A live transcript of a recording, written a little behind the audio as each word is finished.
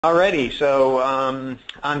Alrighty, so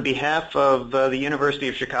on behalf of the University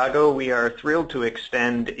of Chicago, we are thrilled to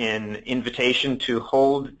extend an invitation to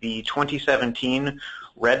hold the 2017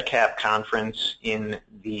 REDCap conference in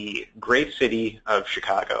the great city of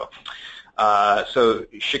Chicago. So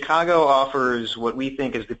Chicago offers what we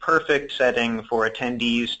think is the perfect setting for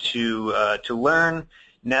attendees to learn,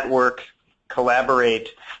 network, collaborate,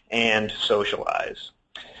 and socialize.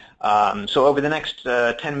 So over the next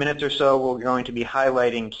 10 minutes or so, we're going to be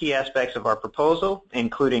highlighting key aspects of our proposal,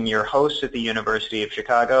 including your hosts at the University of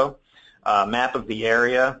Chicago, a map of the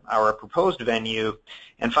area, our proposed venue,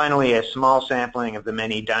 and finally a small sampling of the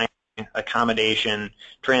many dining, accommodation,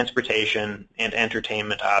 transportation, and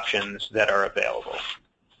entertainment options that are available.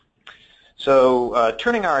 So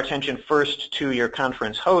turning our attention first to your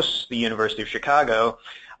conference hosts, the University of Chicago,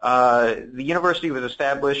 the university was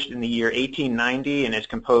established in the year 1890 and is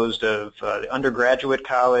composed of the undergraduate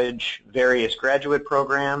college, various graduate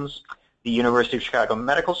programs, the University of Chicago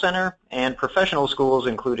Medical Center, and professional schools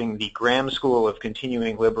including the Graham School of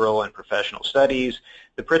Continuing Liberal and Professional Studies,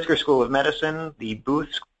 the Pritzker School of Medicine, the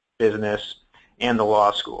Booth School of Business, and the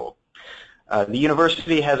Law School. The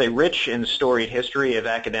university has a rich and storied history of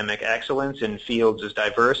academic excellence in fields as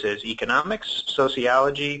diverse as economics,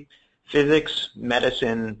 sociology, physics,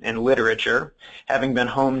 medicine, and literature, having been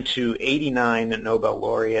home to 89 Nobel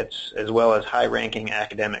laureates as well as high-ranking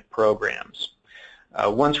academic programs.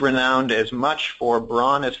 Once renowned as much for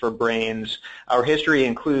brawn as for brains, our history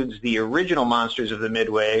includes the original monsters of the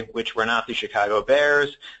Midway, which were not the Chicago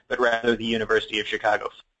Bears, but rather the University of Chicago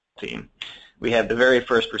football team. We have the very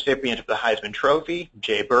first recipient of the Heisman Trophy,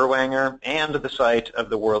 Jay Berwanger, and the site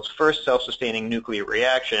of the world's first self-sustaining nuclear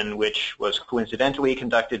reaction, which was coincidentally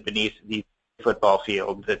conducted beneath the football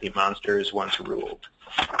field that the Monsters once ruled.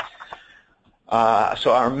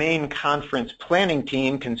 So our main conference planning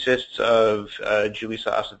team consists of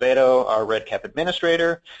Julissa Acevedo, our REDCap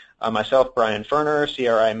administrator, myself, Brian Ferner,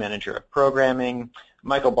 CRI Manager of Programming,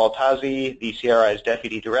 Michael Baltazzi, the CRI's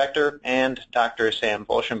Deputy Director, and Dr. Sam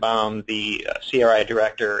Bolshenbaum, the CRI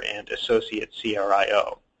Director and Associate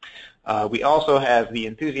CRIO. We also have the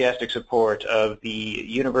enthusiastic support of the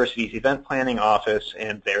university's Event Planning Office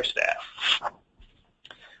and their staff.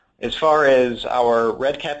 As far as our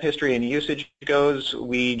REDCap history and usage goes,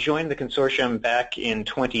 we joined the consortium back in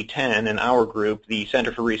 2010, and our group, the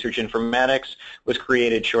Center for Research Informatics, was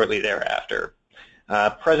created shortly thereafter.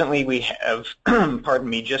 Presently, we have, pardon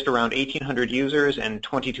me, just around 1,800 users and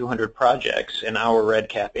 2,200 projects in our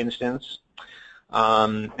REDCap instance.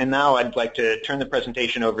 And now I'd like to turn the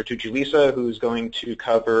presentation over to Julissa, who's going to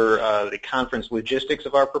cover the conference logistics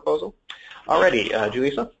of our proposal. Alrighty,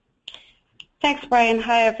 Julissa. Thanks, Brian.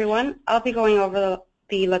 Hi, everyone. I'll be going over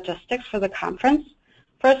the logistics for the conference.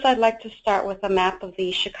 First, I'd like to start with a map of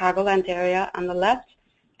the Chicagoland area on the left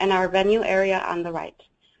and our venue area on the right.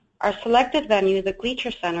 Our selected venue, the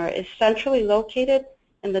Gleacher Center, is centrally located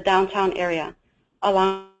in the downtown area,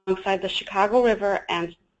 alongside the Chicago River,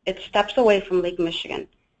 and it steps away from Lake Michigan.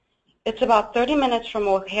 It's about 30 minutes from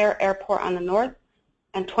O'Hare Airport on the north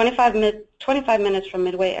and 25 minutes from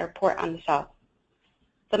Midway Airport on the south.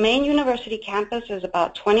 The main university campus is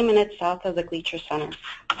about 20 minutes south of the Gleacher Center.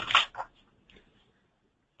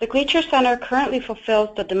 The Gleacher Center currently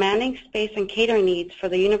fulfills the demanding space and catering needs for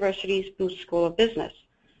the university's Booth School of Business.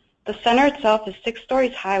 The center itself is 6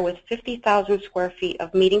 stories high with 50,000 square feet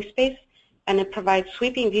of meeting space, and it provides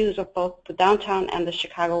sweeping views of both the downtown and the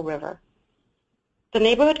Chicago River. The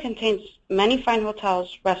neighborhood contains many fine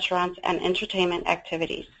hotels, restaurants, and entertainment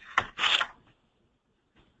activities.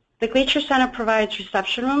 The Gleacher Center provides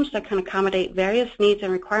reception rooms that can accommodate various needs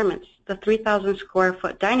and requirements. The 3,000 square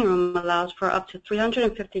foot dining room allows for up to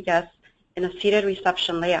 350 guests in a seated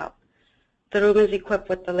reception layout. The room is equipped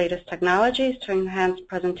with the latest technologies to enhance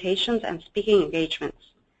presentations and speaking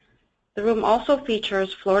engagements. The room also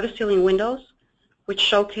features floor-to-ceiling windows, which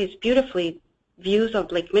showcase beautifully views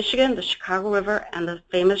of Lake Michigan, the Chicago River, and the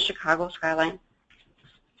famous Chicago skyline.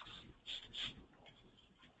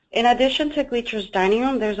 In addition to Gleacher's dining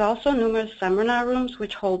room, there's also numerous seminar rooms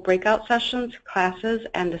which hold breakout sessions, classes,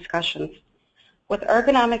 and discussions. With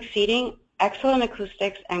ergonomic seating, excellent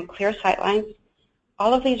acoustics, and clear sightlines,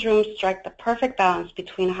 all of these rooms strike the perfect balance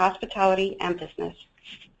between hospitality and business.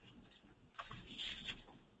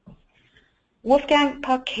 Wolfgang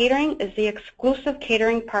Puck Catering is the exclusive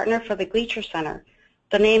catering partner for the Gleacher Center.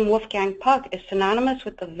 The name Wolfgang Puck is synonymous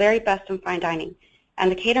with the very best in fine dining,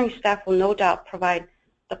 and the catering staff will no doubt provide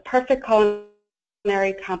the perfect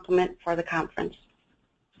culinary complement for the conference.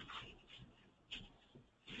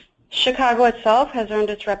 Chicago itself has earned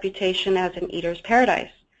its reputation as an eater's paradise.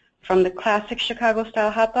 From the classic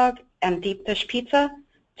Chicago-style hot dog and deep dish pizza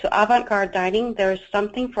to avant-garde dining, there is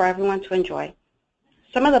something for everyone to enjoy.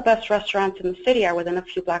 Some of the best restaurants in the city are within a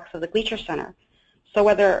few blocks of the Gleacher Center. So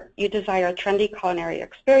whether you desire a trendy culinary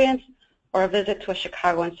experience or a visit to a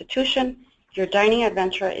Chicago institution, your dining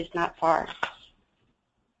adventure is not far.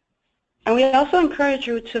 And we also encourage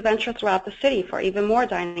you to venture throughout the city for even more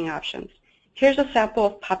dining options. Here's a sample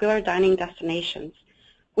of popular dining destinations.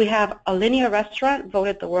 We have Alinea Restaurant,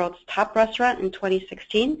 voted the world's top restaurant in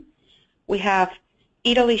 2016. We have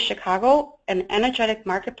Italy Chicago, an energetic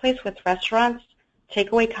marketplace with restaurants,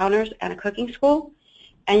 takeaway counters, and a cooking school.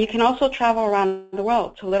 And you can also travel around the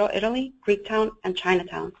world to Little Italy, Greektown, and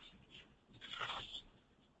Chinatown.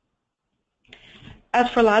 As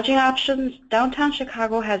for lodging options, downtown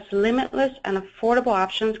Chicago has limitless and affordable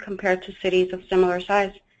options compared to cities of similar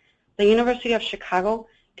size. The University of Chicago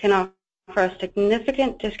can offer a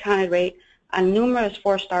significant discounted rate on numerous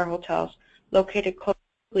four-star hotels located close to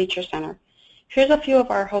the Gleacher Center. Here's a few of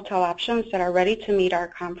our hotel options that are ready to meet our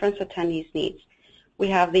conference attendees' needs. We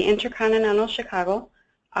have the Intercontinental Chicago,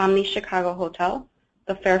 Omni Chicago Hotel,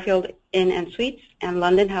 the Fairfield Inn and Suites, and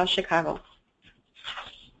London House Chicago.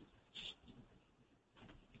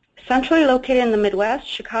 Centrally located in the Midwest,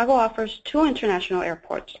 Chicago offers two international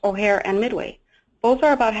airports, O'Hare and Midway. Both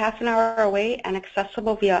are about half an hour away and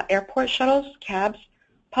accessible via airport shuttles, cabs,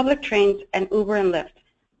 public trains, and Uber and Lyft,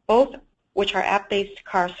 both which are app-based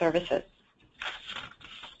car services.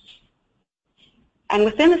 And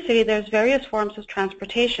within the city, there's various forms of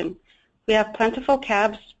transportation. We have plentiful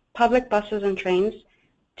cabs, public buses and trains,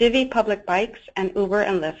 Divvy public bikes, and Uber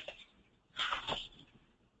and Lyft.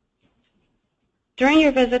 During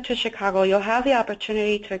your visit to Chicago, you'll have the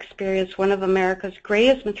opportunity to experience one of America's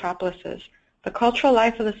greatest metropolises. The cultural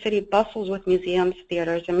life of the city bustles with museums,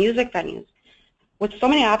 theaters, and music venues. With so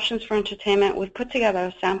many options for entertainment, we've put together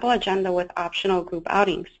a sample agenda with optional group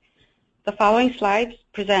outings. The following slides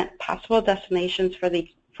present possible destinations for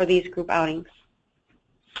these group outings.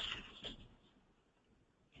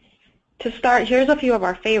 To start, here's a few of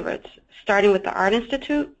our favorites, starting with the Art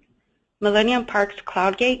Institute, Millennium Park's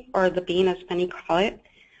Cloud Gate, or the Bean as many call it,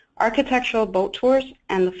 architectural boat tours,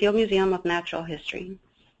 and the Field Museum of Natural History.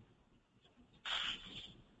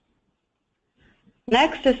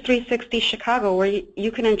 Next is 360 Chicago, where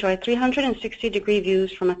you can enjoy 360-degree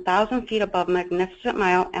views from 1,000 feet above Magnificent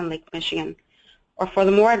Mile and Lake Michigan. Or for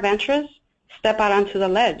the more adventurous, step out onto the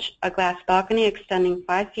Ledge, a glass balcony extending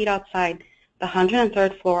 5 feet outside the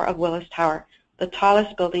 103rd floor of Willis Tower, the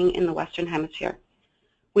tallest building in the Western Hemisphere.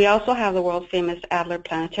 We also have the world-famous Adler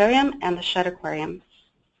Planetarium and the Shedd Aquarium.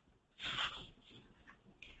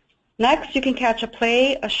 Next, you can catch a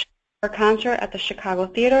play, a show, or concert at the Chicago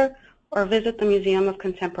Theater, or visit the Museum of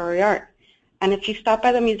Contemporary Art. And if you stop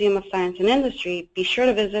by the Museum of Science and Industry, be sure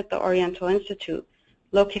to visit the Oriental Institute,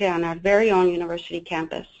 located on our very own university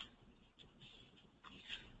campus.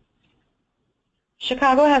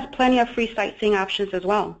 Chicago has plenty of free sightseeing options as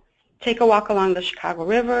well. Take a walk along the Chicago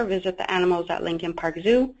River, visit the animals at Lincoln Park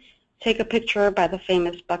Zoo, take a picture by the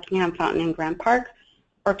famous Buckingham Fountain in Grant Park,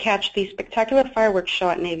 or catch the spectacular fireworks show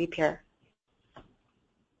at Navy Pier.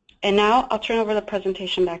 And now I'll turn over the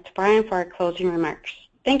presentation back to Brian for our closing remarks.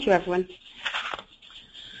 Thank you, everyone.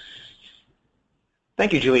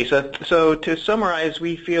 Thank you, Julissa. So to summarize,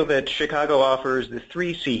 we feel that Chicago offers the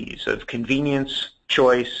 3 C's of convenience,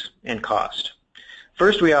 choice, and cost.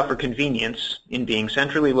 First, we offer convenience in being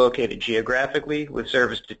centrally located geographically with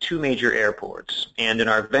service to 2 major airports, and in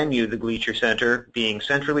our venue, the Gleacher Center, being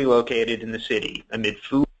centrally located in the city amid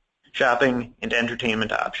food, shopping, and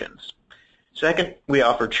entertainment options. Second, we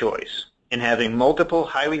offer choice in having multiple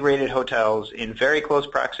highly rated hotels in very close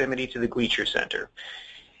proximity to the Gleacher Center.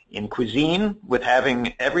 In cuisine, with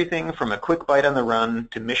having everything from a quick bite on the run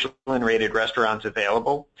to Michelin-rated restaurants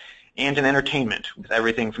available, and in entertainment, with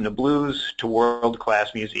everything from the blues to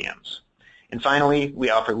world-class museums. And finally, we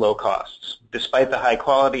offer low costs. Despite the high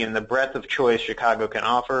quality and the breadth of choice Chicago can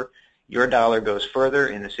offer, your dollar goes further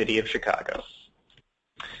in the city of Chicago.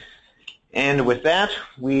 And with that,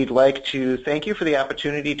 we'd like to thank you for the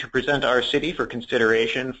opportunity to present our city for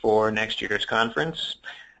consideration for next year's conference.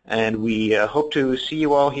 And we hope to see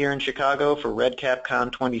you all here in Chicago for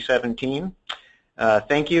REDCapCon 2017.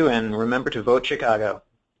 Thank you, and remember to vote Chicago.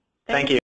 Thank you.